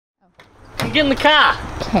get in the car.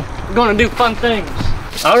 Okay. We're gonna do fun things.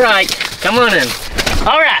 All right, come on in.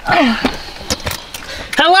 All right.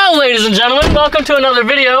 Hello, ladies and gentlemen. Welcome to another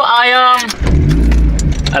video.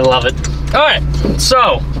 I love it. All right,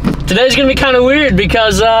 so today's gonna be kind of weird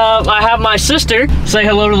because I have my sister. Say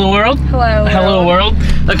hello to the world. Hello. Hello, world.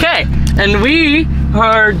 Okay, and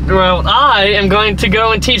I am going to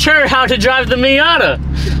go and teach her how to drive the MIATA.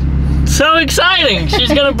 So exciting.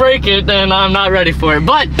 She's gonna break it and I'm not ready for it.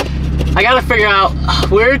 But I gotta figure out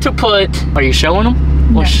where to put. Are you showing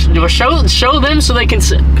them? No. Well, show them so they can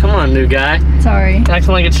sit. Come on, new guy. Sorry.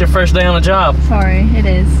 Acting like it's your first day on the job. Sorry, it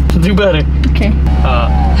is. Do better. Okay.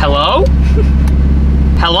 Hello?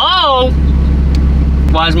 Hello?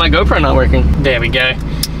 Why is my GoPro not working? There we go.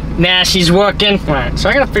 Nah, she's working. All right, so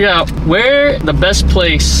I gotta figure out where the best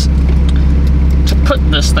place to put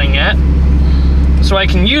this thing at, so I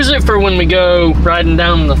can use it for when we go riding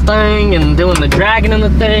down the thing and doing the dragging in the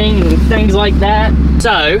thing and things like that.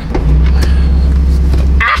 So,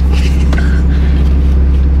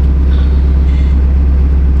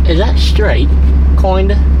 is that straight?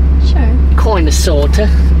 Kinda? Sure. Kinda, sorta.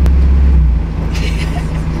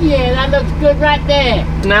 Yeah, that looks good right there.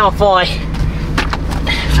 Now if I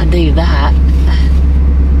do that.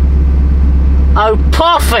 Oh,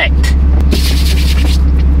 perfect!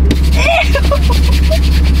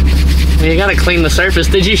 You gotta clean the surface.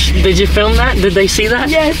 Did you film that? Did they see that?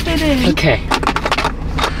 Yes, they did. Okay.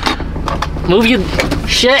 Move your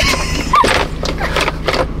shit.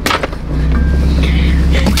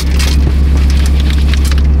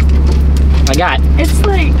 It's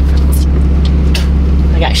like...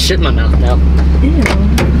 I got shit in my mouth now. Ew.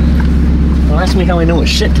 Well, ask me how I know what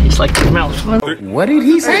shit tastes like in your mouth. What did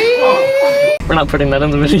he say? We're not putting that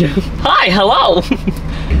in the video. Hi, hello.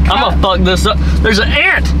 I'm gonna fuck this up. There's an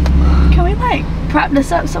ant. Can we like prop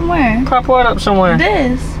this up somewhere? Prop what up somewhere?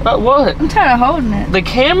 This. What? I'm tired of holding it. The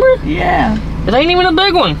camera? Yeah. It ain't even a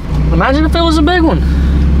big one. Imagine if it was a big one.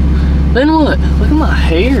 Then what? Look at my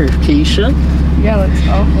hair, Keisha. Yeah, it looks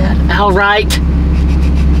awful. All right.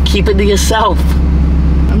 Keep it to yourself.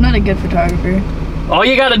 I'm not a good photographer. All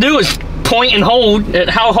you gotta do is point and hold.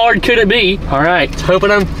 How hard could it be? All right, hoping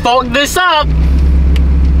I don't fuck this up.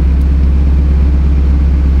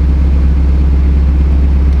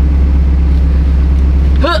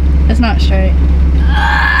 Huh. It's not straight.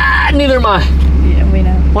 Neither am I. Yeah, we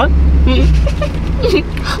know. What?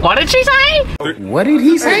 What did she say? What did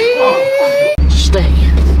he say? Stay.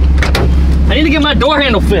 I need to get my door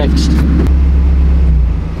handle fixed.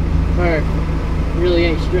 Alright, really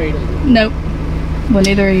ain't straight, is it? Nope. Well,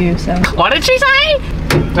 neither are you, so. What did she say?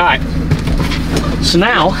 Alright. So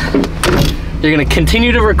now, you're gonna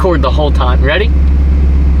continue to record the whole time. Ready?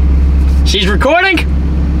 She's recording?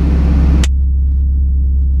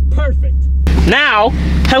 Perfect. Now,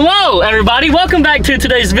 hello everybody. Welcome back to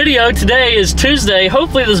today's video. Today is Tuesday.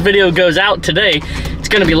 Hopefully this video goes out today. It's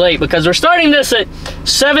gonna be late because we're starting this at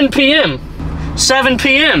 7 p.m. 7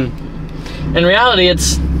 p.m. In reality,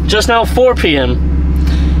 it's just now 4 p.m.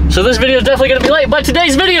 So this video is definitely gonna be late, but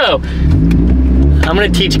today's video, I'm gonna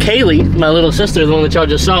teach Kaylee, my little sister, the one that y'all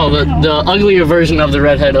just saw, the uglier version of the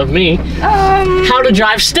redhead of me, how to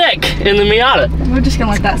drive stick in the MIATA. We're just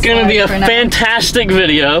gonna let that slide. It's gonna be a fantastic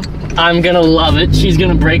video. I'm gonna love it. She's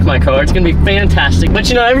gonna break my car. It's gonna be fantastic. But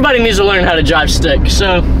you know, everybody needs to learn how to drive stick,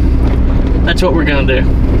 so that's what we're gonna do.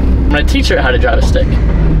 I'm gonna teach her how to drive a stick.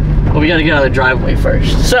 But we gotta get out of the driveway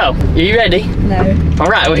first. So, are you ready? No. All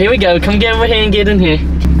right, well here we go. Come get over here and get in here. So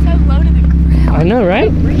low to the ground. I know, right?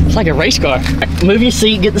 It's like a race car. Move your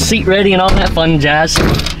seat, get the seat ready and all that fun jazz.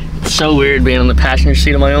 It's so weird being on the passenger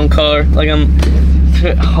seat of my own car. Like I'm,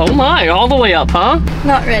 oh my, all the way up, huh?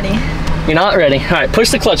 Not ready. You're not ready. All right, push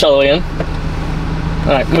the clutch all the way in.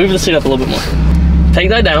 All right, move the seat up a little bit more. Take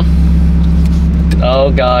that down.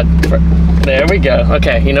 Oh God, there we go.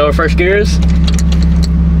 Okay, you know where first gear is?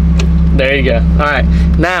 There you go. All right,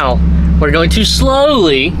 now we're going to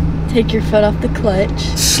slowly take your foot off the clutch.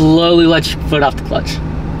 Slowly let your foot off the clutch.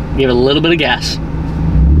 Give it a little bit of gas.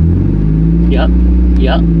 Yep.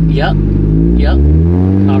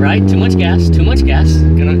 All right, too much gas, too much gas.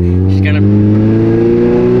 She's gonna.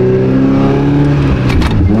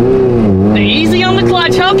 Easy on the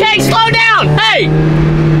clutch. Okay, slow down. Hey!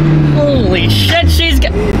 Holy shit, she's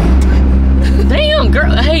got. Damn,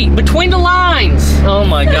 girl. Hey, between the lines. Oh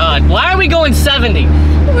my God. Why are we going 70?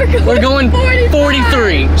 We're going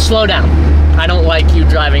 43. Slow down. I don't like you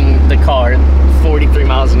driving the car 43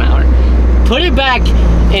 miles an hour. Put it back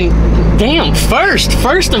and damn,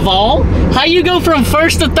 first of all, how you go from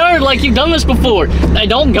first to third like you've done this before? I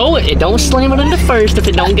don't go it. Don't slam it into first if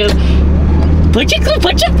it don't go.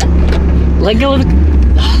 Let go of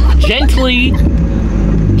the, gently.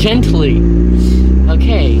 Gently.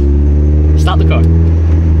 Okay. Stop the car.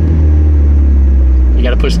 You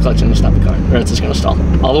gotta push the clutch in to stop the car, or else it's gonna stall.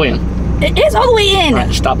 All the way in. It is all the way in. All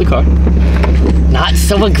right, stop the car. Not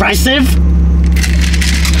so aggressive.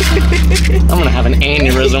 I'm gonna have an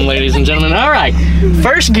aneurysm, ladies and gentlemen. All right,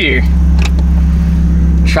 first gear.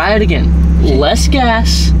 Try it again. Less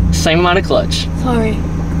gas, same amount of clutch. Sorry,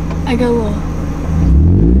 I got a little.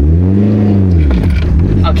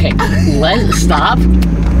 Okay, let's stop.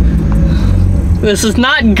 This is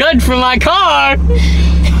not good for my car.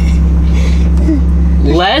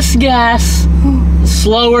 Less gas,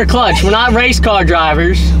 slower clutch. We're not race car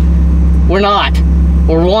drivers. We're not.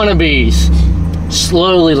 We're wannabes.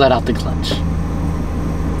 Slowly let out the clutch.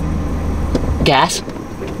 Gas?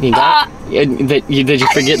 You got did you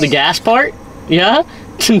forget the gas part? Yeah?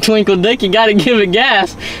 Twinkle Dick, you gotta give it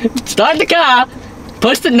gas. Start the car.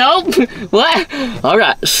 Push the, nope. What? All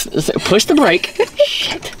right, push the brake.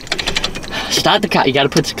 Shit. Start the car, you gotta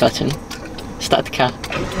put the clutch in. Start the car.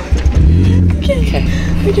 Okay.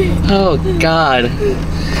 Oh God.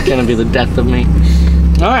 It's gonna be the death of me.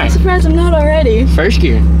 All right. I'm surprised I'm not already. First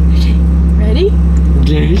gear. Okay. Ready?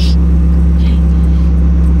 Yes. Okay.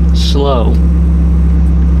 Slow.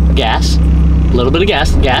 Gas. A little bit of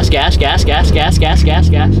gas. Gas, gas, gas, gas, gas, gas, gas,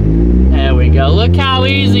 gas. There we go. Look how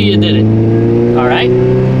easy you did it. All right.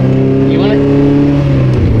 You want to?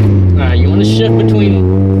 All right. You want to shift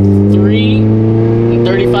between 3 and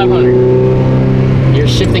 3,500. You're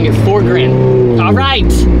shifting at 4 grand. All right.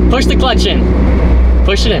 Push the clutch in.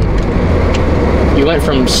 Push it in. You went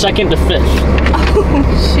from 2nd to 5th. Oh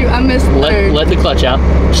shoot! I missed third. Let the clutch out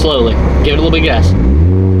slowly. Give it a little bit of gas.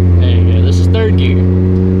 There you go. This is 3rd gear.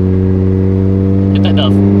 Hit that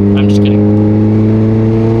dove. I'm just kidding.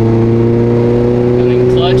 And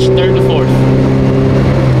then clutch 3rd to 4th.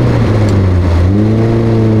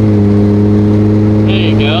 There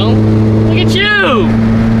you go. Look at you!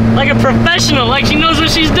 Like a professional, like she knows what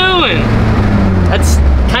she's doing. That's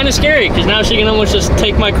kind of scary, because now she can almost just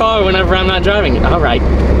take my car whenever I'm not driving it. All right.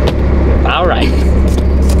 All right.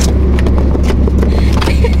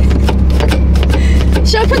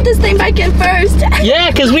 Should I put this thing back in first?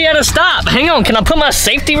 Yeah, because we had to stop. Hang on, can I put my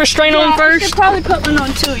safety restraint on I first? should probably put one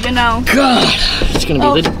on too, you know. God, it's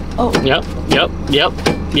gonna be the. Oh. Yep.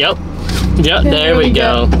 There we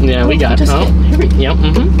go. Yeah, we got it. Just Oh. Yep.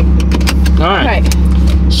 All right. Right.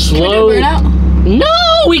 Slow. Can we do a burnout?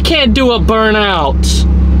 No, we can't do a burnout.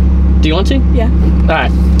 Do you want to? Yeah. All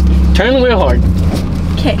right. Turn the wheel hard.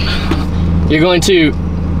 Okay. You're going to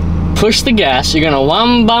push the gas. You're gonna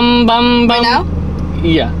bum bum bum bum. Right now?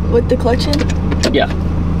 Yeah. With the clutch in? Yeah.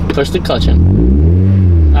 Push the clutch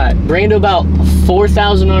in. All right. Bring it to about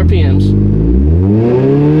 4,000 RPMs.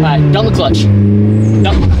 All right. Dump the clutch.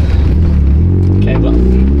 Dump. Okay. Well.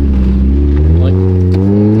 What?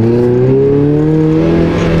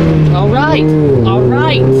 All right. All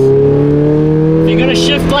right. If you're gonna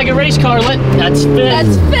shift like a race car, that's 5th.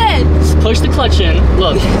 That's 5th. Push the clutch in.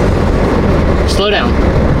 Look. Slow down.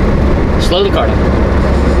 Slow the car down.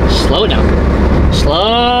 Slow it down.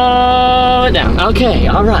 Slow it down. Okay,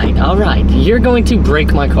 all right. You're going to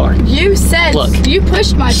brake my car. You said, look, you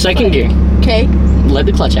pushed my 2nd gear. Okay. Let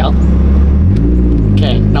the clutch out.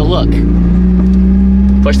 Okay, now look.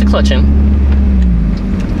 Push the clutch in.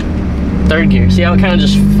 3rd gear. See how it kind of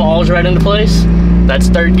just falls right into place? That's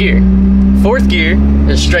 3rd gear. 4th gear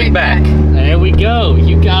is straight back. There we go.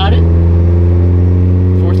 You got it.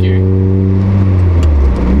 4th gear.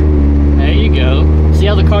 There you go. See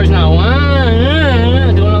how the car's now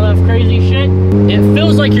doing all that crazy shit? It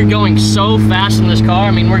feels like you're going so fast in this car.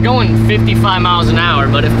 I mean, we're going 55 miles an hour,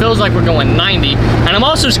 but it feels like we're going 90. And I'm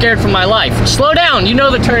also scared for my life. Slow down. You know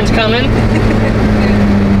the turn's coming.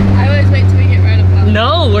 I always wait till we get right up on it.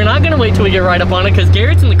 No, we're not going to wait till we get right up on it, because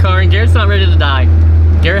Garrett's in the car and Garrett's not ready to die.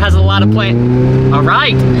 Garret has a lot of plan. All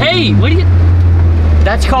right. Hey, what are you?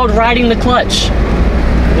 That's called riding the clutch.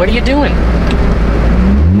 What are you doing?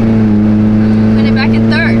 Put it back in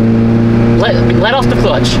 3rd. Let off the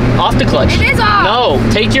clutch. Off the clutch. It is off. No,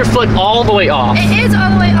 take your foot all the way off. It is all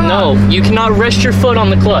the way off. No, you cannot rest your foot on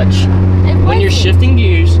the clutch. When you're shifting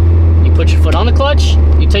gears, you put your foot on the clutch,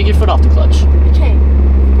 you take your foot off the clutch. Okay.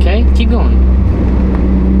 Okay, keep going.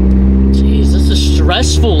 Jeez, this is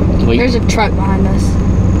stressful. Wait. There's a truck behind us.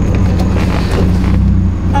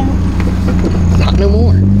 Not no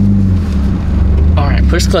more. All right,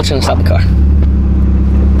 push the clutch and stop the car.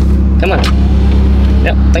 Come on.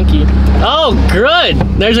 Yep, thank you. Oh, good.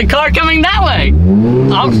 There's a car coming that way.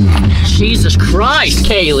 Oh, Jesus Christ,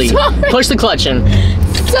 Kaylee. Sorry. Push the clutch in.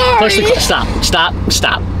 Sorry. Push the clutch.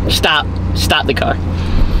 Stop the car.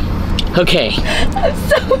 Okay. I'm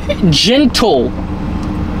sorry. Gentle.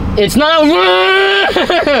 It's not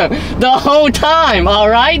the whole time, all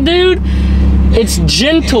right, dude? It's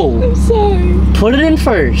gentle. I'm sorry. Put it in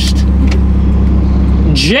first.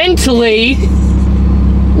 Gently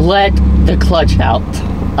let the clutch out.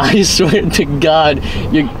 I swear to God,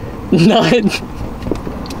 you're not.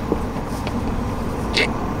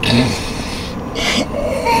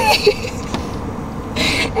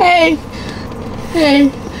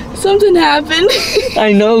 Hey, something happened.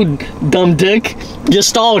 I know, dumb dick. You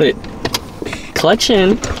stalled it. Clutch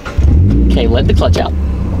in. Okay, let the clutch out.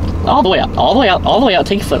 All the way out, all the way out, all the way out.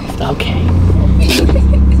 Take your foot off. Okay.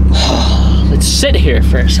 Let's sit here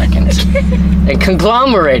for a second and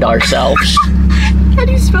conglomerate ourselves. How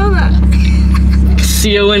do you spell that?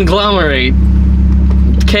 C-O-N-glomerate.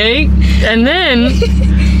 Okay? And then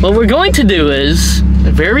what we're going to do is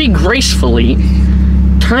very gracefully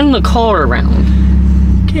turn the car around.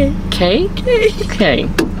 Okay. Okay? Okay.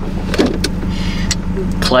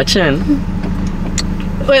 Clutch in.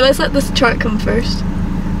 Wait, let's let this truck come first.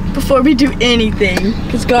 Before we do anything.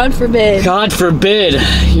 Because God forbid. God forbid,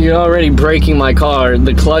 you're already breaking my car.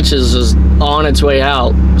 The clutch is just on its way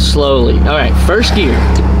out, slowly. All right, first gear.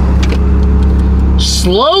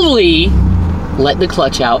 Slowly let the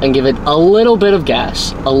clutch out and give it a little bit of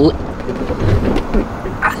gas.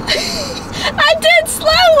 I did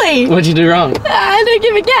slowly. What'd you do wrong? I didn't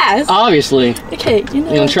give it gas. Obviously. Okay, you know.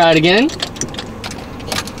 You gonna try it again?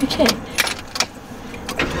 Okay.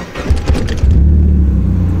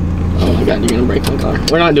 Oh my God, you're gonna break my car.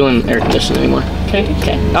 We're not doing air conditioning anymore. Okay,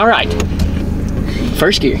 okay. All right.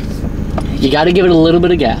 First gear. You gotta give it a little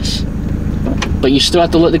bit of gas. But you still have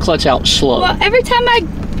to let the clutch out slow. Well, every time I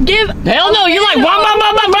give... Hell no, you're like, wah, wah,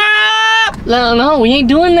 wah, wah, wah. No, we ain't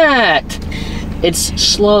doing that. It's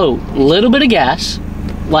slow. Little bit of gas.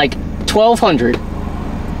 Like 1,200.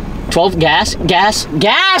 12 gas.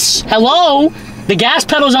 Hello? The gas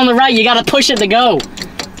pedal's on the right. You gotta push it to go.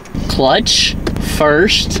 Clutch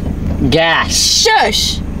first. Gas.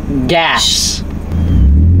 Shush. Gas.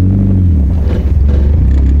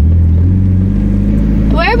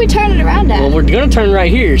 Where are we turning around at? Well, we're gonna turn right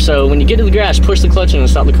here. So when you get to the grass, push the clutch in and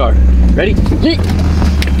stop the car. Ready? Yeet.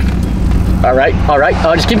 All right.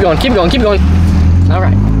 Oh, just keep going. All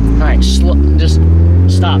right. Just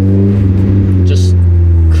stop. Just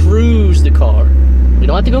cruise the car. You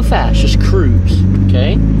don't have to go fast. Just cruise.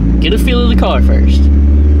 Okay. Get a feel of the car first.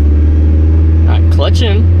 All right. Clutch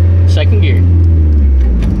in. Second gear.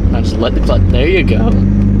 Now just let the clutch. There you go.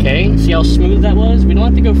 Okay. See how smooth that was? We don't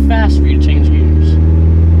have to go fast for you to change gears.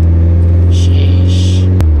 Sheesh.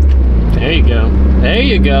 There you go. There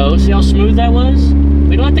you go. See how smooth that was?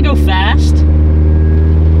 We don't have to go fast.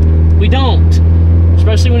 We don't.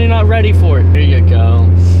 Especially when you're not ready for it. There you go.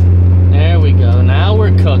 There we go. Now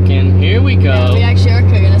we're cooking. Here we go. Yeah, we actually are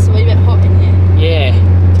cooking. It's a little bit hot in here. Yeah,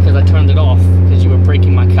 because I turned it off because you were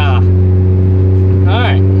breaking my car. All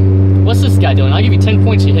right. What's this guy doing? I'll give you 10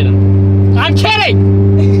 points you hit him. I'm kidding!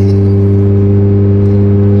 You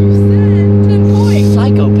said 10 points.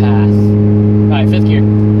 Psychopath. All right, fifth gear.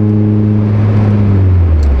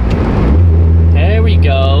 There we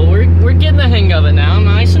go. We're getting the hang of it now.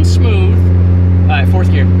 Nice and smooth. All right, fourth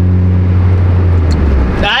gear.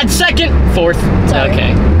 That's second. Fourth. Sorry.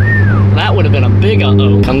 Okay. That would have been a big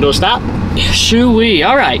uh-oh. Come to a stop. Shoo-wee.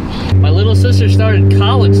 All right. My little sister started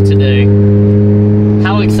college today.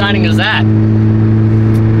 How exciting is that? Oh,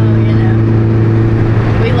 you know.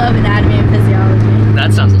 We love anatomy and physiology.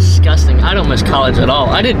 That sounds disgusting. I don't miss college at all.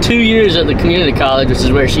 I did 2 years at the community college, which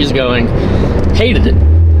is where she's going. Hated it.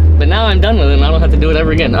 But now I'm done with it and I don't have to do it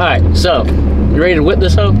ever again. All right, so, you ready to whip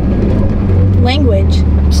this hoe? Language.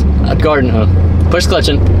 A garden hoe. Push clutch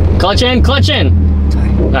in. Clutch in, clutch in. Sorry.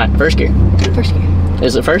 All right, first gear. First gear.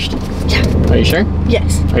 Is it first? Yeah. Are you sure?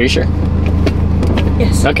 Yes. Are you sure?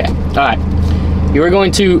 Yes. Okay, all right. You are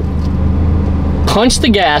going to punch the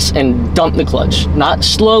gas and dump the clutch. Not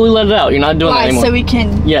slowly let it out. You're not doing that anymore. So we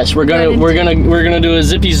can... Yes, we're gonna do a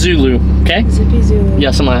zippy Zulu, okay? Zippy Zulu.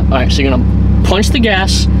 Yes, I'm gonna. All right, so you're gonna punch the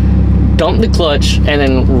gas, dump the clutch, and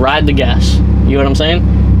then ride the gas. You know what I'm saying?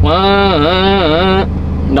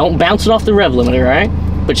 Don't bounce it off the rev limiter, all right?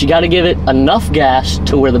 But you got to give it enough gas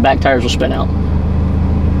to where the back tires will spin out.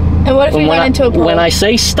 And what if we run into a pole? When I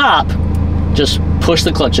say stop, just push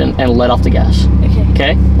the clutch in and let off the gas. Okay.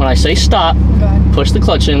 Okay? When I say stop, Oh God. push the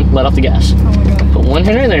clutch in, let off the gas. Oh my God. Put one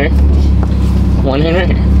hand right there, one hand right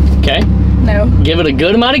here. Okay? No. Give it a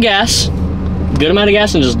good amount of gas. Good amount of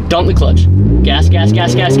gas and just dump the clutch. Gas, gas,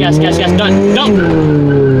 gas, gas, gas, gas, gas. Done. Dump.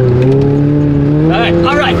 All right.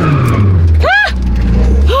 All right.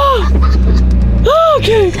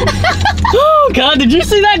 Okay. Oh God! Did you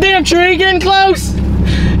see that damn tree getting close?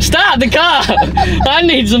 Stop! out the car. I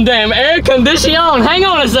need some damn air conditioning on. Hang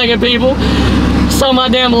on a second, people. Saw my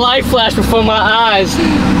damn light flash before my eyes.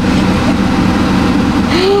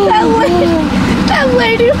 That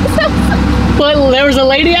lady was outside. What? There was a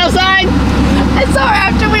lady outside? I saw her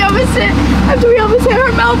after we almost hit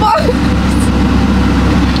her mailbox.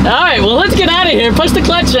 All right, well, let's get out of here. Push the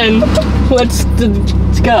clutch in. Let's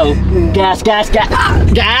go. Gas, gas,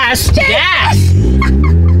 gas. Gas, gas.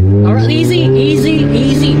 All right, easy, easy,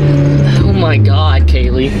 easy. Oh my God,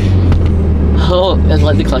 Kaylee. Oh, let's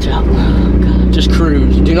let the clutch out. Oh, God. Just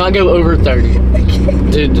cruise. Do not go over 30.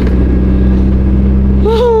 Dude.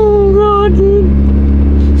 Oh, God, dude.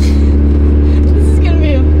 This is gonna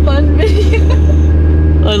be a fun video.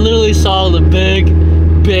 I literally saw the big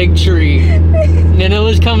tree, and it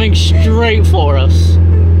was coming straight for us.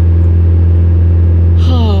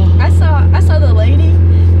 I saw the lady,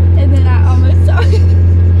 and then I almost saw it.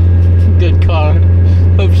 Good car.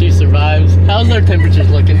 Hope she survives. How's their temperatures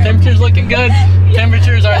looking? Temperatures looking good?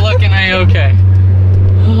 Temperatures are looking A-okay.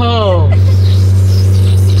 Oh.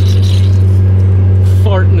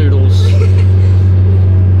 Fart noodles.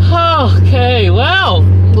 Okay, well,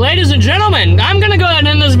 ladies and gentlemen, I'm gonna go ahead and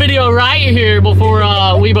end this video right here before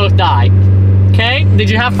we both die. Okay? Did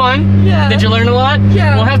you have fun? Yeah. Did you learn a lot?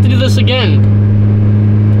 Yeah. We'll have to do this again.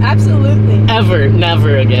 Absolutely. Ever,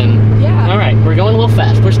 never again. Yeah. All right, we're going a little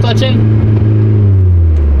fast. Push clutch in.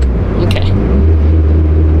 Okay.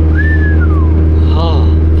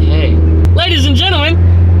 Okay. Ladies and gentlemen,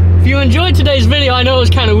 if you enjoyed today's video, I know it was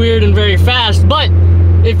kind of weird and very fast, but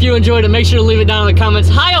if you enjoyed it, make sure to leave it down in the comments.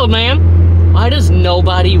 Hi, old man. Why does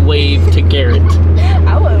nobody wave to Garrett?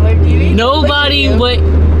 I wouldn't wave to you either. Nobody wave.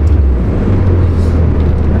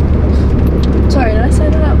 Sorry, did I say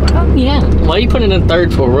that out loud? Yeah. Why are you putting it in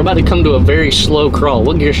third for? We're about to come to a very slow crawl.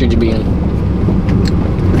 What gear should you be in?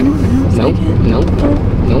 Nope. Nope.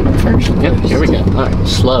 Nope. First. Yep. Here we go. All right.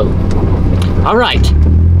 Slow. All right.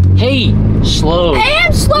 Hey. Slow. I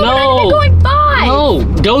am slow. No. I'm going 5. No.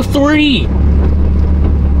 Go 3.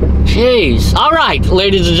 Jeez. All right,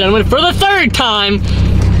 ladies and gentlemen, for the 3rd time,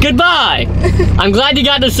 goodbye. I'm glad you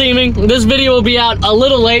got to see me. This video will be out a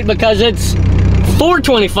little late because it's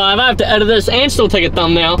 4:25. I have to edit this and still take a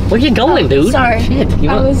thumbnail. Where you going, dude? Sorry. Shit,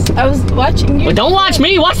 I was watching you. Well, don't watch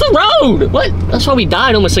me. Watch the road. What? That's why we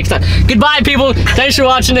died almost 6 times. Goodbye, people. Thanks for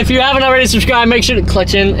watching. If you haven't already subscribed, make sure to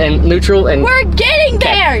clutch in and neutral and. We're getting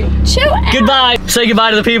there. Chill out. Goodbye. Say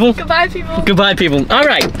goodbye to the people. Goodbye, people. Goodbye, people. All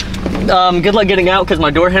right. Good luck getting out because my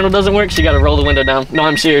door handle doesn't work, so you got to roll the window down. No,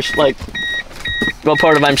 I'm serious. Like, what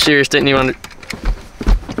part of I'm serious didn't you under?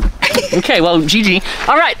 Okay, well, GG.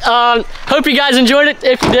 All right, hope you guys enjoyed it.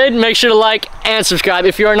 If you did, make sure to like and subscribe.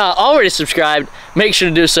 If you are not already subscribed, make sure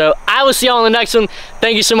to do so. I will see y'all in the next one.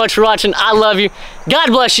 Thank you so much for watching. I love you. God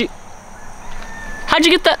bless you. How'd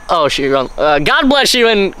you get that? Oh, shit, you're wrong. God bless you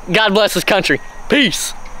and God bless this country.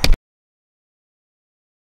 Peace.